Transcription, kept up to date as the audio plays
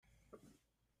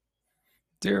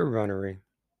Dear Runnery,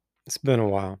 it's been a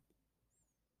while.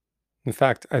 In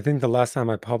fact, I think the last time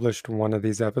I published one of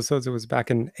these episodes, it was back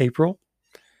in April.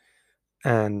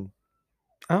 And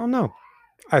I don't know.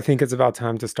 I think it's about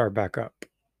time to start back up.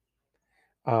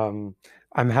 Um,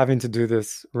 I'm having to do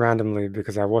this randomly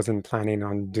because I wasn't planning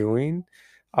on doing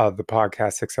the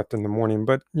podcast except in the morning.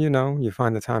 But you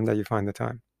find the time that you find the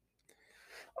time.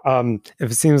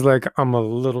 If it seems like I'm a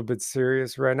little bit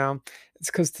serious right now, it's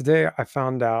because today I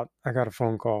found out I got a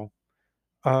phone call.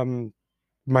 Um,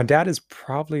 my dad is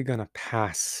probably gonna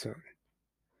pass soon.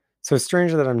 So it's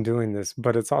strange that I'm doing this,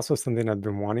 but it's also something I've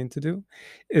been wanting to do.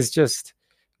 It's just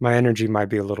my energy might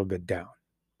be a little bit down.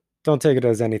 Don't take it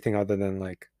as anything other than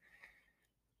like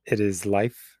it is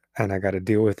life and I got to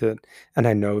deal with it. And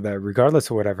I know that regardless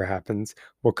of whatever happens,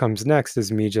 what comes next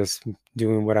is me just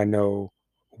doing what I know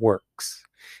works.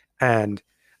 And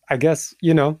I guess,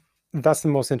 that's the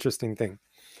most interesting thing.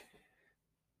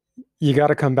 You got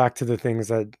to come back to the things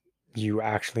that you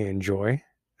actually enjoy.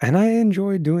 And I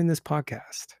enjoy doing this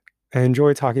podcast. I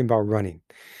enjoy talking about running.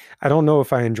 I don't know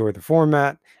if I enjoy the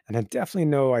format, and I definitely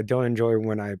know I don't enjoy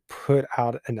when I put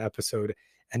out an episode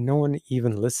and no one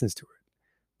even listens to it.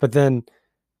 But then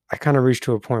I kind of reach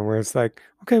to a point where it's like,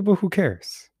 okay, but who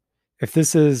cares? If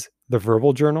this is the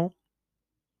verbal journal,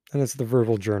 then it's the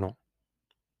verbal journal.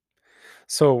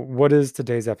 So, what is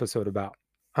today's episode about?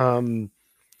 Um,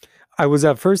 I was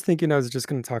at first thinking I was just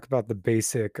going to talk about the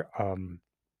basic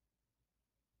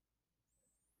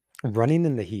running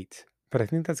in the heat, but I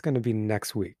think that's going to be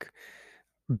next week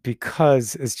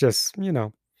because it's just,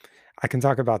 I can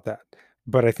talk about that.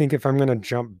 But I think if I'm going to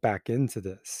jump back into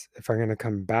this, if I'm going to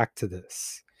come back to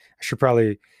this, I should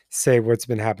probably say what's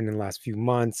been happening in the last few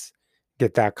months,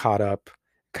 get that caught up,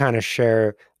 kind of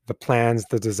share the plans,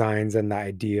 the designs, and the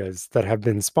ideas that have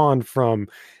been spawned from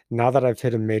now that I've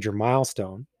hit a major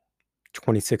milestone,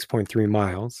 26.3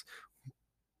 miles.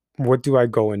 What do I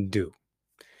go and do?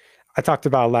 I talked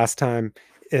about last time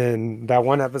in that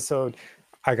one episode,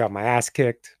 I got my ass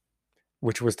kicked,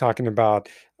 which was talking about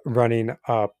running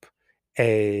up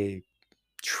a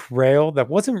trail that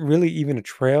wasn't really even a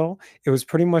trail. It was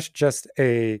pretty much just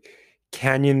a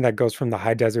canyon that goes from the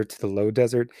high desert to the low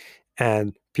desert.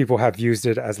 And people have used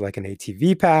it as like an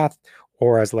ATV path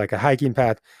or as like a hiking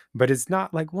path, but it's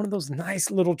not like one of those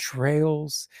nice little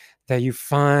trails that you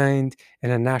find in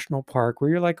a national park where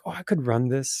you're like, oh, I could run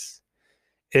this.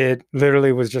 It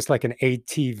literally was just like an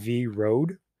ATV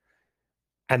road.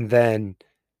 And then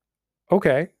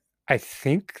okay, I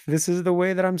think this is the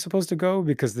way that I'm supposed to go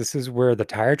because this is where the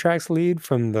tire tracks lead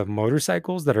from the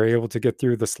motorcycles that are able to get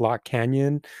through the slot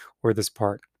canyon or this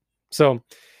part. So,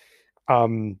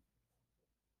 um,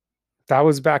 that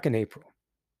was back in April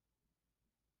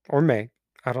or May.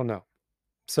 I don't know.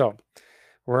 So,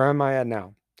 where am I at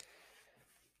now?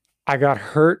 I got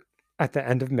hurt at the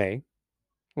end of May.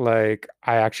 Like,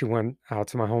 I actually went out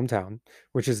to my hometown,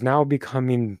 which is now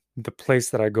becoming the place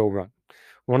that I go run.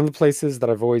 One of the places that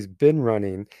I've always been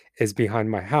running is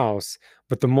behind my house,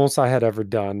 but the most I had ever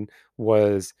done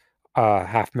was a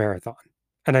half marathon.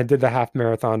 And I did the half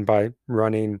marathon by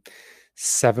running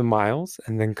 7 miles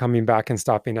and then coming back and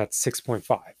stopping at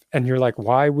 6.5. And you're like,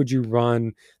 why would you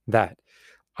run that?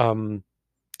 Um,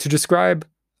 to describe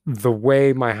the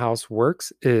way my house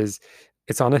works is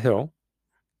it's on a hill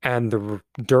and the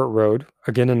dirt road,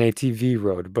 again, an ATV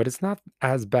road, but it's not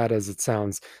as bad as it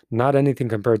sounds. Not anything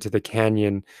compared to the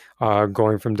canyon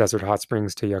going from Desert Hot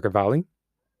Springs to Yucca Valley.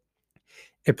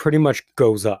 It pretty much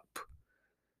goes up,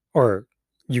 or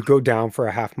you go down for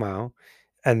a half mile,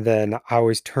 and then I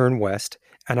always turn west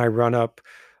and I run up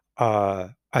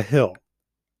a hill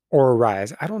or a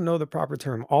rise. I don't know the proper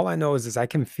term. All I know is I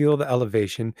can feel the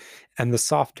elevation and the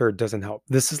soft dirt doesn't help.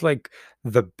 This is like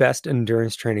the best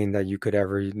endurance training that you could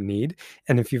ever need.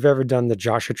 And if you've ever done the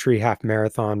Joshua Tree half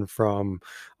marathon from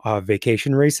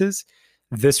vacation races,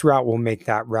 this route will make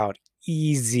that route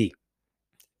easy.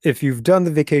 If you've done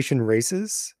the vacation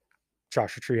races,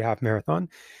 Joshua Tree half marathon,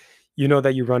 you know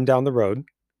that you run down the road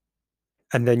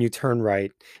and then you turn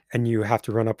right and you have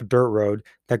to run up a dirt road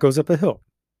that goes up a hill.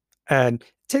 And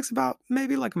it takes about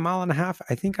maybe like a mile and a half.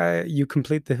 I think I you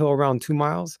complete the hill around 2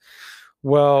 miles.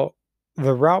 Well,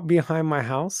 the route behind my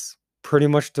house pretty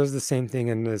much does the same thing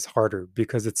and is harder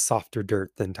because it's softer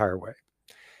dirt the entire way.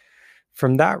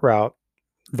 From that route,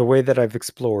 the way that I've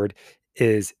explored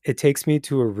is it takes me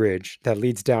to a ridge that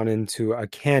leads down into a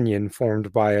canyon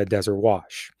formed by a desert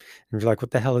wash. And you're like,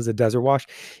 what the hell is a desert wash?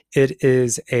 It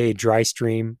is a dry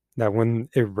stream that when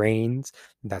it rains,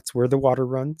 that's where the water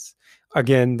runs.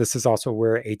 Again, this is also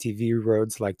where ATV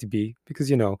roads like to be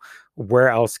because, where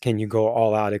else can you go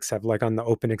all out except like on the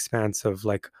open expanse of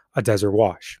like a desert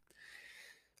wash?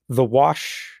 The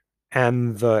wash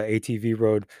and the ATV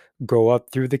road go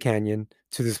up through the canyon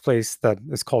to this place that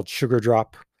is called Sugar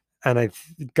Drop. And I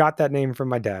got that name from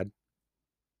my dad.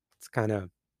 It's kind of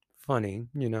funny,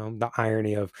 the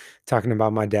irony of talking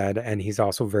about my dad, and he's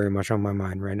also very much on my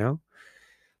mind right now.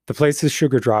 The place is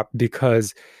Sugar Drop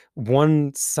because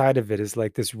one side of it is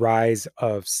like this rise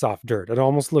of soft dirt. It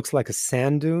almost looks like a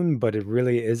sand dune, but it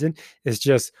really isn't. It's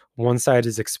just one side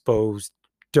is exposed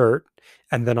dirt,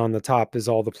 and then on the top is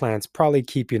all the plants, probably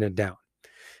keeping it down.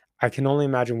 I can only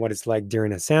imagine what it's like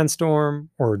during a sandstorm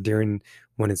or during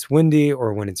when it's windy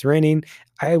or when it's raining.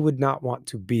 I would not want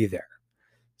to be there.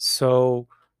 So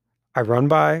I run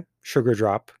by Sugar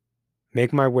Drop,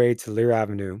 make my way to Lear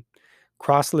Avenue,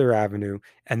 cross Lear Avenue,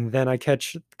 and then I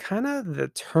catch kind of the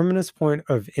terminus point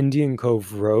of Indian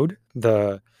Cove Road,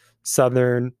 the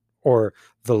southern or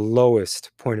the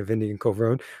lowest point of Indian Cove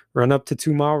Road, run up to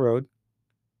 2 Mile Road,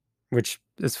 which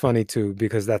is funny too,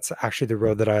 because that's actually the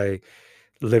road that I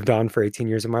lived on for 18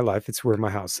 years of my life. It's where my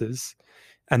house is.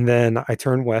 And then I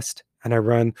turn west and I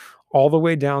run all the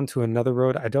way down to another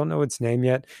road. I don't know its name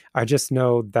yet. I just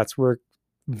know that's where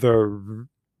the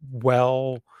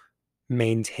well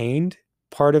maintained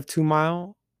part of 2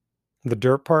 Mile, the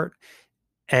dirt part,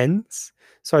 ends.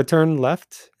 So I turn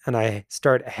left and I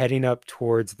start heading up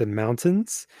towards the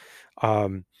mountains.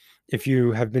 Um, if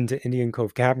you have been to Indian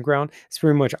Cove Campground, it's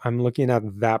pretty much I'm looking at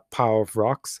that pile of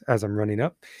rocks as I'm running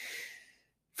up.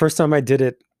 First time I did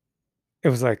it, it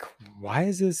was like, why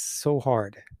is this so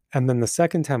hard? And then the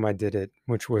second time I did it,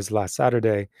 which was last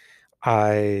Saturday,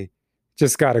 I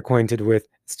just got acquainted with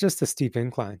it's just a steep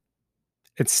incline.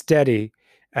 It's steady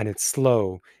and it's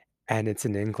slow and it's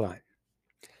an incline.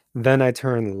 Then I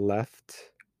turn left.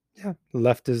 Yeah,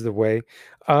 left is the way.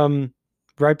 Um,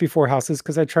 right before houses,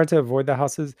 because I tried to avoid the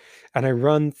houses, and I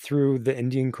run through the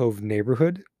Indian Cove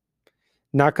neighborhood.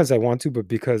 Not because I want to, but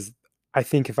because I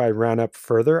think if I ran up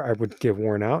further, I would get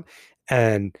worn out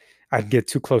and I'd get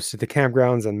too close to the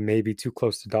campgrounds and maybe too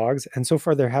close to dogs. And so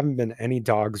far, there haven't been any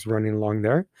dogs running along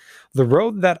there. The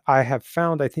road that I have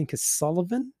found, I think, is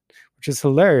Sullivan, which is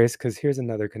hilarious because here's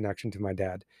another connection to my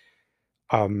dad.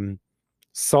 Um,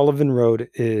 Sullivan Road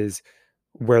is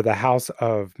where the house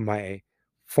of my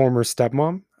former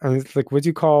stepmom, I mean, it's like, what do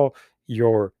you call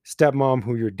your stepmom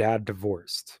who your dad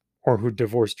divorced or who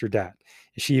divorced your dad?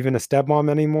 Is she even a stepmom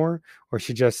anymore? Or is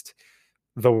she just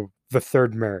the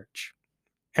third marriage?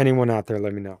 Anyone out there,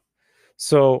 let me know.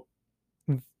 So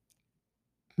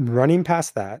running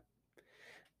past that,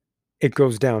 it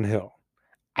goes downhill.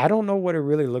 I don't know what it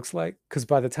really looks like because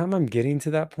by the time I'm getting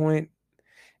to that point,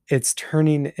 it's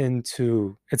turning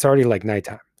into it's already like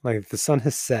nighttime. Like the sun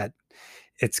has set,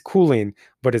 it's cooling,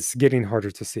 but it's getting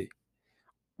harder to see.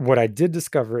 What I did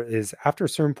discover is after a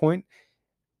certain point,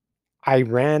 I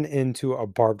ran into a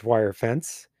barbed wire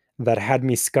fence that had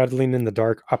me scuttling in the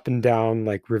dark up and down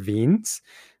like ravines,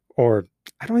 or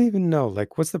I don't even know,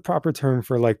 like, what's the proper term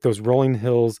for like those rolling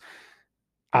hills?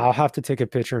 I'll have to take a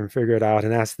picture and figure it out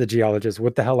and ask the geologist,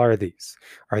 what the hell are these?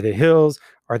 Are they hills?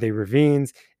 Are they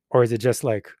ravines? Or is it just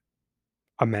like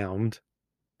a mound?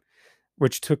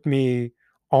 Which took me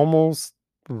almost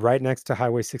right next to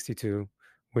Highway 62,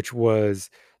 which was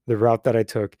the route that I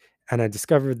took. And I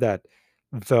discovered that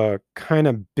the kind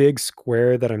of big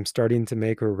square that I'm starting to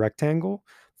make, or rectangle,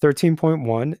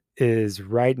 13.1, is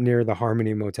right near the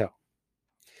Harmony Motel.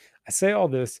 I say all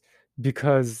this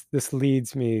because this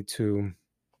leads me to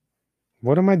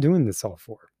what am I doing this all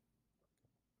for?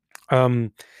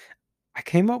 Um, I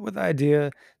came up with the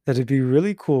idea that it'd be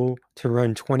really cool to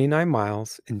run 29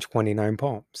 miles in 29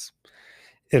 palms.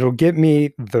 It'll get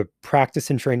me the practice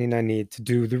and training I need to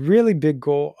do the really big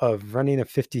goal of running a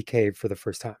 50K for the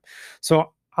first time.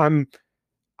 So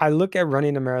I look at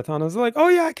running a marathon as like, oh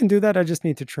yeah, I can do that. I just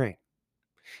need to train.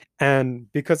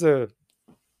 And because of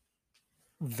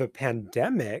the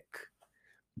pandemic,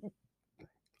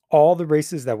 all the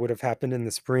races that would have happened in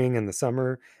the spring and the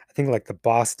summer, I think like the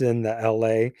Boston, the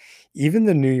LA, even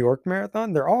the New York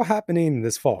Marathon, they're all happening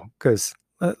this fall because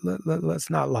let's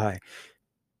not lie.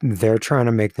 They're trying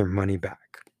to make their money back.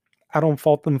 I don't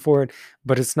fault them for it,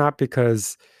 but it's not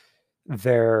because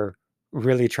they're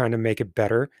really trying to make it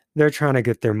better. They're trying to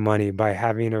get their money by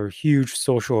having a huge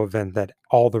social event that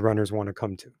all the runners want to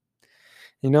come to.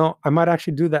 I might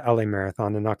actually do the LA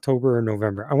Marathon in October or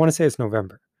November. I want to say it's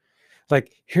November.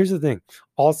 Like, here's the thing,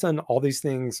 all of a sudden, all these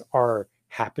things are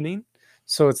happening.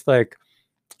 So it's like,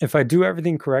 if I do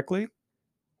everything correctly,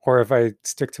 or if I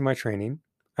stick to my training,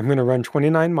 I'm going to run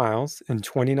 29 miles in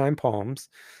 29 palms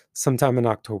sometime in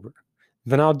October.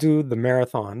 Then I'll do the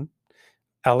marathon,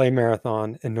 LA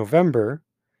Marathon in November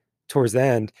towards the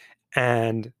end.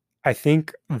 And I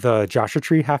think the Joshua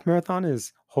Tree half marathon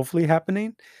is hopefully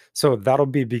happening. So that'll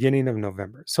be beginning of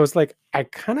November. So it's like I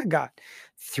kind of got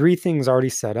three things already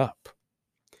set up.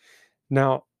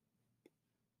 Now,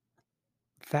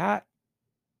 that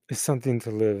is something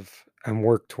to live and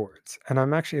work towards. And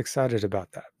I'm actually excited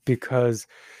about that because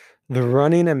the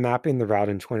running and mapping the route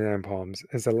in 29 Palms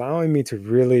is allowing me to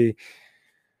really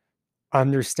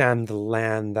understand the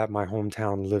land that my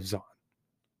hometown lives on.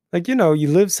 Like, you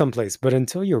live someplace, but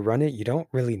until you run it, you don't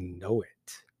really know it.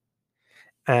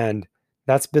 And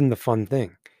that's been the fun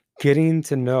thing, getting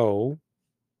to know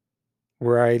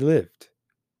where I lived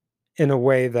in a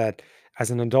way that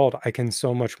as an adult, I can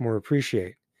so much more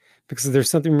appreciate. Because there's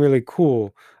something really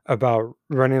cool about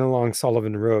running along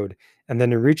Sullivan Road. And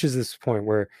then it reaches this point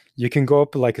where you can go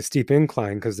up like a steep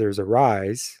incline because there's a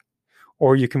rise,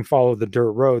 or you can follow the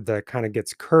dirt road that kind of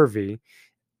gets curvy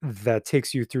that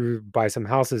takes you through by some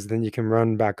houses. Then you can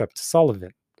run back up to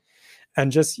Sullivan.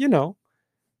 And just,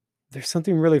 there's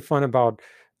something really fun about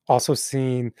also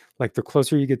seeing like the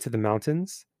closer you get to the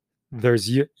mountains, there's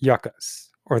yuccas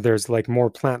or there's like more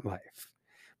plant life.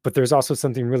 But there's also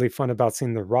something really fun about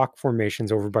seeing the rock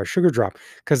formations over by Sugar Drop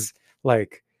because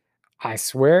like I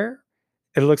swear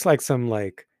it looks like some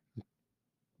like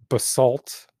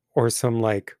basalt or some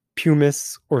like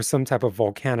pumice or some type of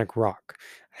volcanic rock.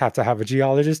 Have to have a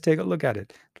geologist take a look at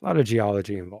it. A lot of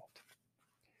geology involved.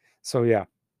 So yeah.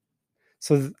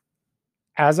 So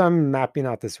as I'm mapping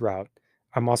out this route,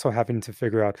 I'm also having to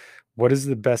figure out what is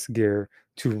the best gear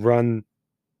to run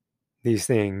these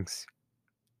things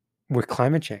with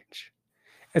climate change.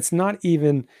 It's not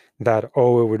even that,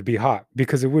 oh, it would be hot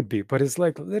because it would be, but it's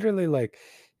like literally like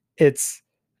it's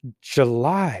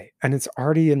July and it's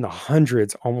already in the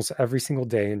hundreds almost every single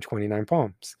day in 29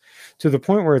 Palms to the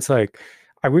point where it's like,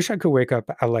 I wish I could wake up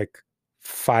at like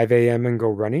 5 a.m. and go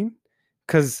running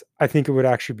because I think it would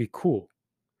actually be cool.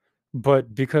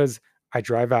 But because I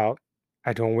drive out,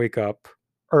 I don't wake up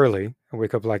early. I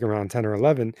wake up like around 10 or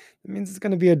 11. It means it's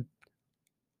going to be a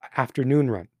afternoon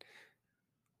run.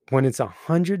 When it's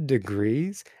 100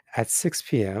 degrees at 6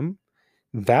 p.m.,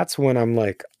 that's when I'm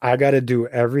like, I got to do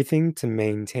everything to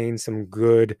maintain some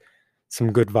good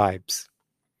vibes.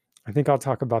 I think I'll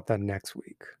talk about that next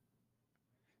week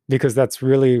because that's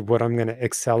really what I'm going to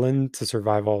excel in to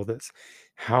survive all this.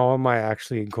 How am I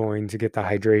actually going to get the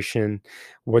hydration?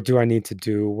 What do I need to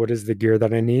do? What is the gear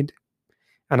that I need?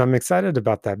 And I'm excited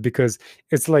about that because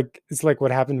it's like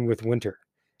what happened with winter.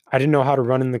 I didn't know how to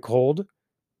run in the cold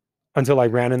until I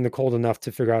ran in the cold enough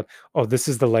to figure out, oh, this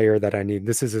is the layer that I need.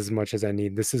 This is as much as I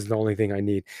need. This is the only thing I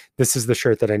need. This is the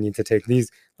shirt that I need to take. These,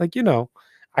 like,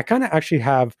 I kind of actually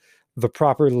have the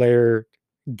proper layer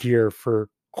gear for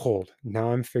cold.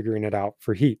 Now I'm figuring it out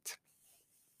for heat.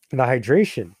 The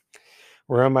hydration,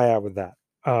 where am I at with that?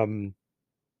 Um,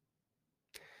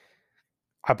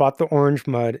 I bought the Orange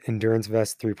Mud Endurance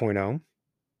Vest 3.0.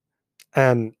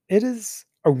 And it is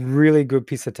a really good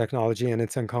piece of technology and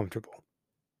it's uncomfortable.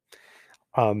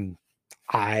 Um,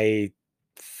 I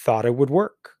thought it would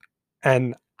work.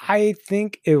 And I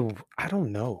think I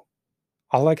don't know.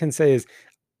 All I can say is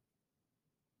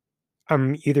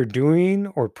I'm either doing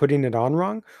or putting it on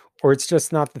wrong, or it's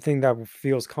just not the thing that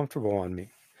feels comfortable on me.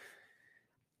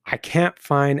 I can't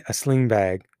find a sling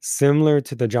bag similar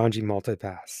to the Janji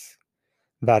Multipass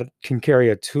that can carry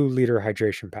a 2-liter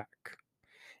hydration pack.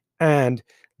 And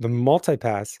the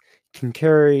Multipass can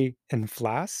carry in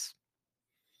flasks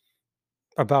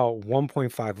about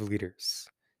 1.5 liters.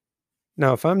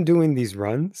 Now, if I'm doing these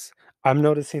runs, I'm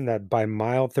noticing that by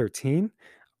mile 13,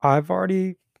 I've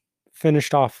already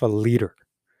finished off a liter.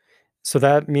 So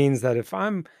that means that if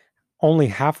I'm only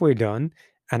halfway done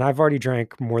and I've already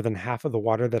drank more than half of the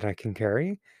water that I can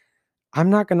carry, I'm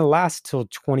not going to last till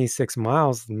 26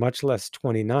 miles, much less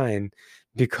 29,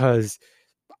 because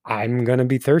I'm going to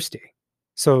be thirsty.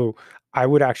 So I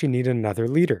would actually need another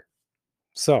liter.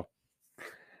 So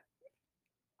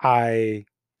I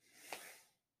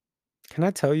can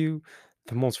I tell you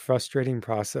the most frustrating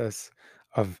process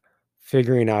of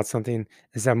figuring out something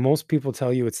is that most people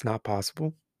tell you it's not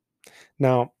possible.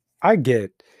 Now, I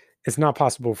get it's not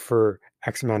possible for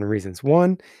X amount of reasons.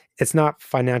 One, it's not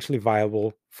financially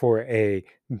viable for a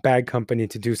bad company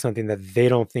to do something that they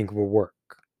don't think will work.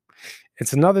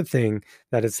 It's another thing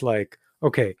that it's like,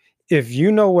 okay, if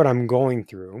you know what I'm going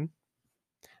through,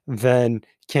 then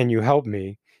can you help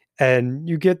me? And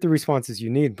you get the responses you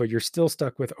need, but you're still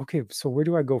stuck with, okay, so where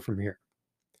do I go from here?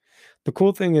 The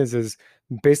cool thing is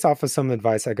based off of some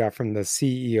advice I got from the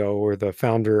CEO or the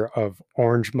founder of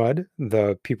Orange Mud,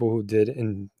 the people who did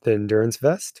in the endurance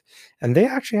vest, and they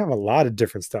actually have a lot of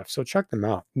different stuff. So check them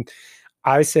out.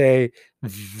 I say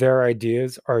their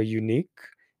ideas are unique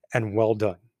and well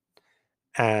done.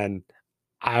 And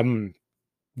I'm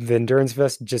the endurance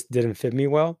vest just didn't fit me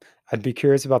well. I'd be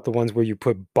curious about the ones where you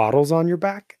put bottles on your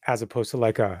back as opposed to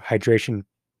like a hydration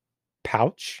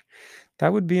pouch.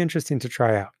 That would be interesting to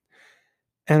try out.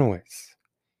 Anyways,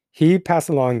 he passed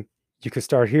along, you could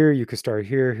start here, you could start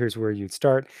here, here's where you'd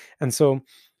start. And so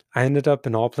I ended up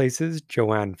in all places,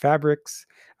 Joanne Fabrics.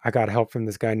 I got help from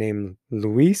this guy named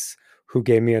Luis, who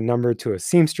gave me a number to a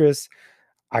seamstress.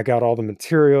 I got all the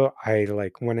material. I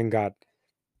like went and got,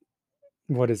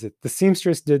 what is it? The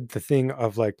seamstress did the thing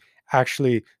of like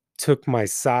actually took my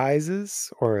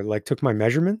sizes or like took my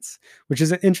measurements, which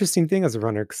is an interesting thing as a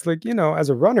runner. Cause like, as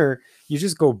a runner, you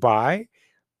just go by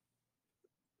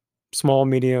small,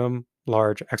 medium,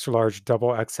 large, extra large,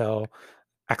 double XL,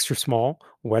 extra small,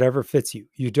 whatever fits you.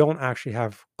 You don't actually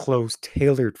have clothes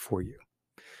tailored for you.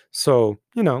 So,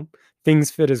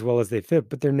 things fit as well as they fit,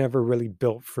 but they're never really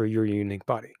built for your unique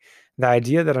body. The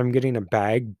idea that I'm getting a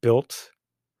bag built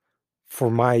for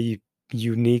my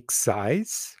unique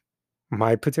size,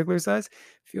 my particular size,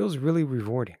 feels really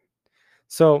rewarding.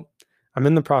 So, I'm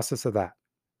in the process of that.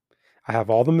 I have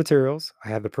all the materials. I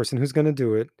have the person who's going to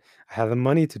do it. I have the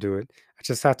money to do it. I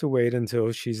just have to wait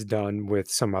until she's done with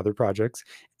some other projects.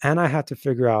 And I have to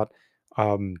figure out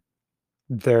um,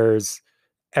 there's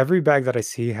every bag that I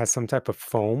see has some type of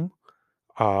foam.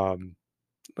 Um,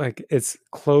 like it's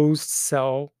closed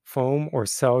cell foam or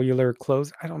cellular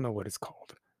closed. I don't know what it's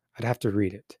called. I'd have to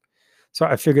read it. So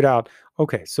I figured out,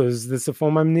 okay, so is this the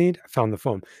foam I need? I found the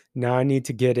foam. Now I need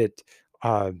to get it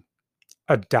uh,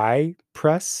 a die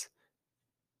press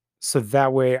so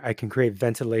that way I can create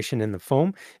ventilation in the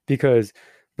foam because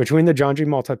between the John G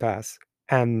Multipass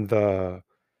and the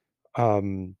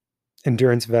um,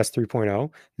 Endurance Vest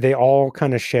 3.0, they all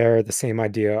kind of share the same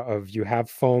idea of you have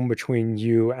foam between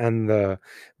you and the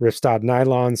ripstop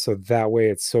nylon, so that way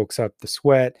it soaks up the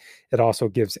sweat. It also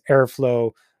gives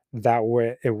airflow. That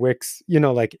way it wicks,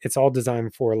 like it's all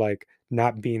designed for like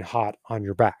not being hot on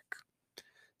your back.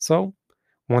 So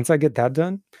once I get that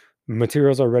done,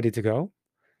 materials are ready to go.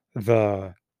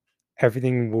 The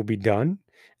everything will be done,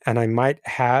 and I might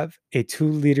have a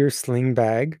 2-liter sling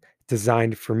bag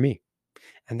designed for me.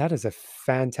 And that is a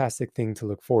fantastic thing to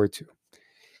look forward to.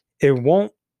 It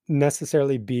won't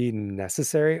necessarily be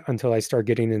necessary until I start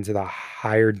getting into the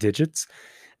higher digits.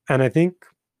 And I think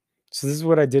so. This is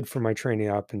what I did for my training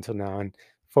up until now. And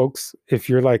folks, if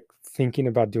you're like thinking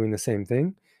about doing the same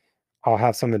thing, I'll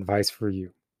have some advice for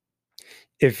you.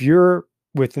 If you're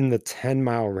within the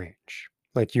 10-mile range,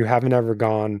 like you haven't ever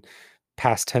gone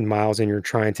past 10 miles and you're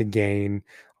trying to gain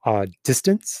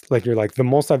distance, like you're like, the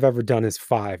most I've ever done is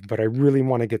 5, but I really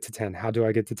want to get to 10. How do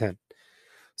I get to 10?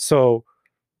 So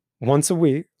once a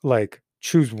week, like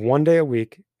choose one day a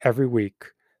week, every week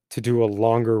to do a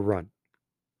longer run.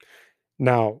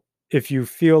 Now, if you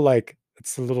feel like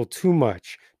it's a little too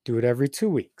much, do it every 2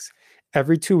 weeks.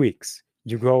 Every 2 weeks,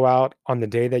 you go out on the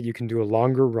day that you can do a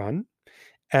longer run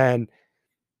and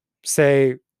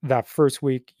say that first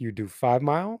week you do 5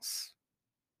 miles.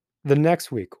 The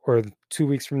next week or 2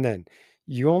 weeks from then,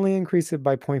 you only increase it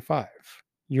by zero point 0.5.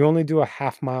 You only do a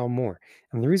half mile more.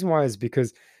 And the reason why is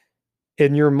because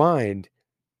in your mind,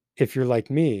 if you're like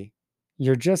me,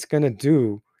 you're just going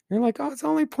to you're like, oh, it's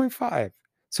only zero point 0.5.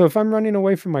 So if I'm running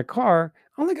away from my car,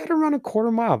 I only got to run a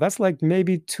quarter mile. That's like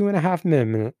maybe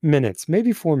 2.5 minutes,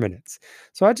 maybe 4 minutes.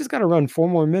 So I just got to run 4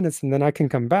 more minutes and then I can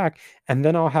come back and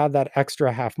then I'll have that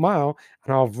extra half mile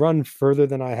and I'll run further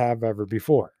than I have ever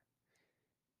before.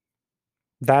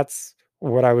 That's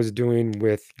what I was doing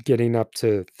with getting up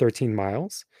to 13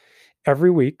 miles.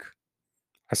 Every week,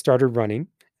 I started running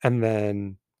and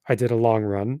then I did a long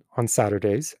run on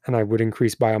Saturdays and I would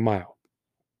increase by a mile.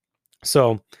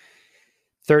 So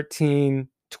 13,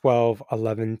 12,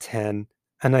 11, 10.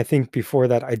 And I think before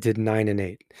that, I did 9 and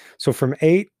 8. So from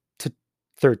 8 to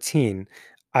 13,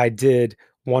 I did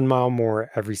 1 mile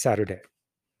more every Saturday.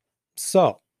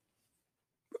 So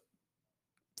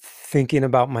thinking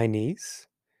about my knees,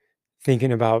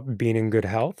 thinking about being in good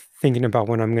health, thinking about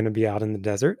when I'm going to be out in the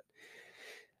desert,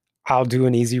 I'll do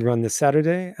an easy run this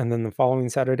Saturday. And then the following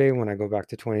Saturday, when I go back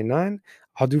to 29,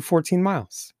 I'll do 14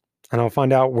 miles and I'll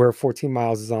find out where 14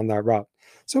 miles is on that route.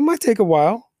 So it might take a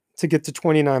while to get to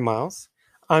 29 miles.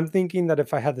 I'm thinking that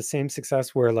if I had the same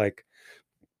success where, like,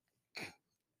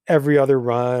 every other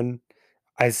run,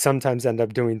 I sometimes end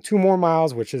up doing 2 more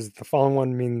miles, which is the following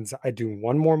one means I do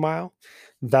 1 more mile.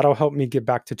 That'll help me get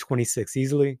back to 26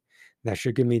 easily. That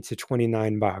should get me to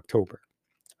 29 by October.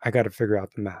 I got to figure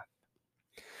out the math.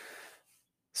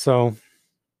 So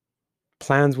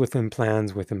plans within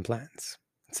plans within plans.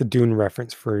 It's a Dune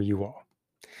reference for you all.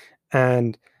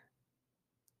 And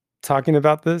talking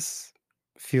about this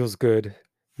feels good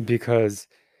because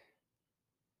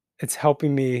it's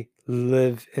helping me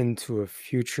live into a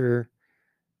future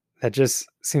that just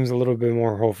seems a little bit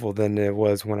more hopeful than it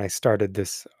was when I started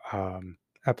this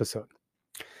episode.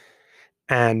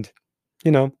 And,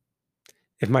 you know,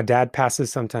 if my dad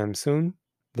passes sometime soon,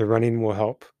 the running will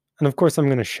help. And of course, I'm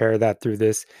going to share that through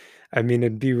this. I mean,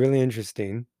 it'd be really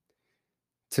interesting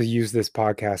to use this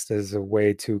podcast as a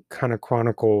way to kind of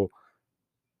chronicle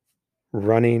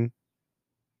running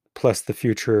plus the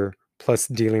future, plus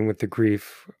dealing with the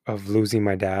grief of losing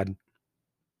my dad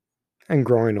and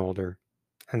growing older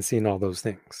and seeing all those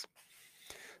things.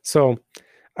 So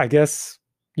I guess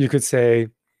you could say,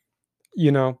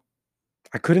 you know,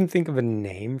 I couldn't think of a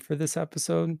name for this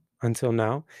episode until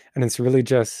now. And it's really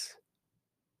just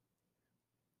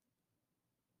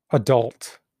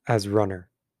adult as runner,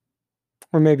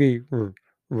 or maybe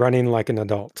running like an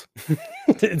adult.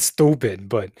 It's stupid,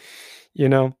 but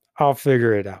I'll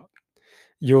figure it out.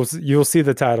 You'll see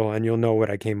the title and you'll know what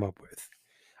I came up with.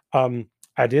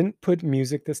 I didn't put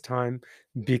music this time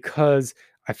because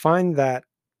I find that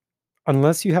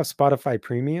unless you have Spotify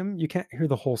Premium, you can't hear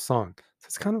the whole song. So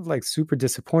it's kind of like super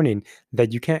disappointing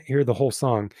that you can't hear the whole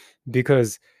song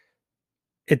because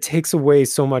it takes away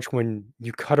so much when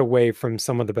you cut away from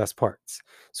some of the best parts.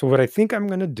 So what I think I'm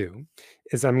going to do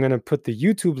is I'm going to put the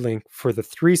YouTube link for the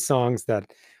 3 songs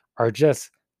that are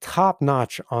just top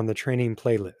notch on the training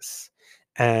playlists.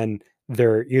 And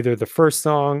they're either the first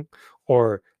song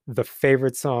or the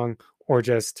favorite song or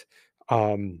just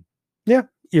yeah,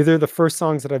 either the first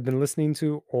songs that I've been listening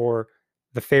to or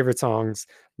the favorite songs,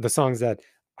 the songs that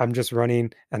I'm just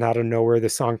running and out of nowhere the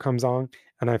song comes on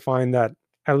and I find that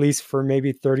at least for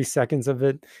maybe 30 seconds of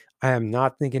it, I am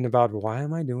not thinking about why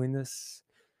am I doing this?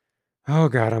 Oh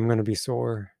God, I'm going to be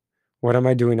sore. What am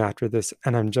I doing after this?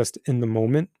 And I'm just in the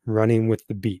moment running with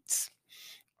the beats.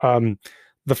 Um,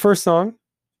 the first song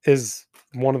is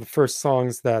one of the first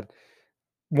songs that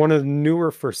one of the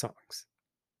newer first songs.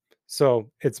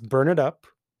 So it's Burn It Up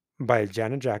by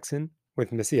Janet Jackson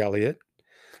with Missy Elliott.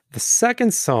 The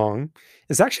second song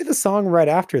is actually the song right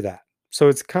after that. So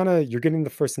it's kind of, you're getting the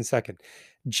first and second.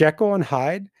 Jekyll and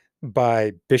Hyde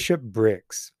by Bishop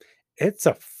Briggs. It's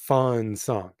a fun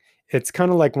song. It's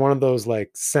kind of like one of those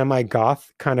like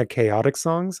semi-goth kind of chaotic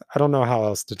songs. I don't know how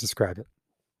else to describe it.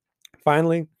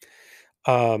 Finally,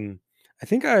 I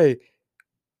think I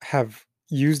have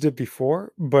used it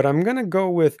before, but I'm gonna go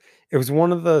with it was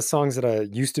one of the songs that I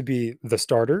used to be the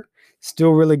starter.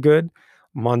 Still really good.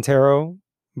 Montero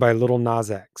by Little Nas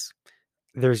X.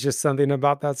 There's just something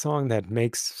about that song that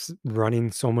makes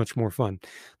running so much more fun.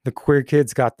 The Queer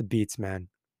Kids got the beats, man.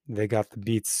 They got the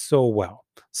beats so well.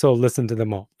 So listen to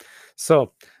them all.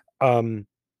 So um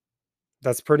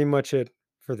that's pretty much it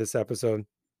for this episode.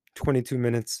 22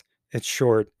 minutes. It's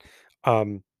short.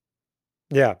 Um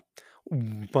yeah.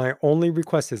 My only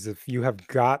request is if you have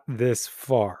got this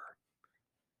far,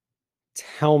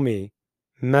 tell me,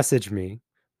 message me,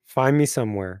 find me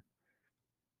somewhere.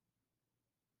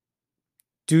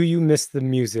 Do you miss the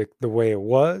music the way it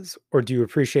was, or do you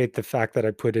appreciate the fact that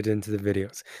I put it into the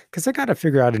videos? Because I got to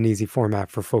figure out an easy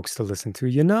format for folks to listen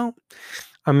to,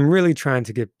 I'm really trying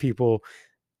to give people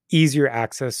easier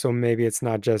access. So maybe it's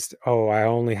not just, oh, I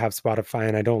only have Spotify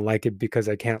and I don't like it because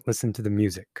I can't listen to the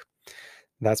music.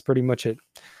 That's pretty much it.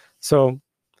 So,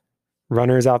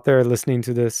 runners out there listening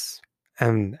to this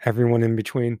and everyone in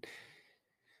between,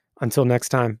 until next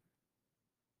time,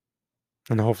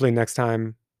 and hopefully next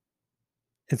time,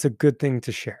 it's a good thing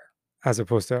to share as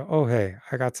opposed to, oh, hey,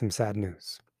 I got some sad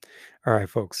news. All right,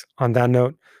 folks. On that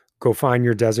note, go find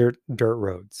your desert dirt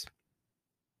roads.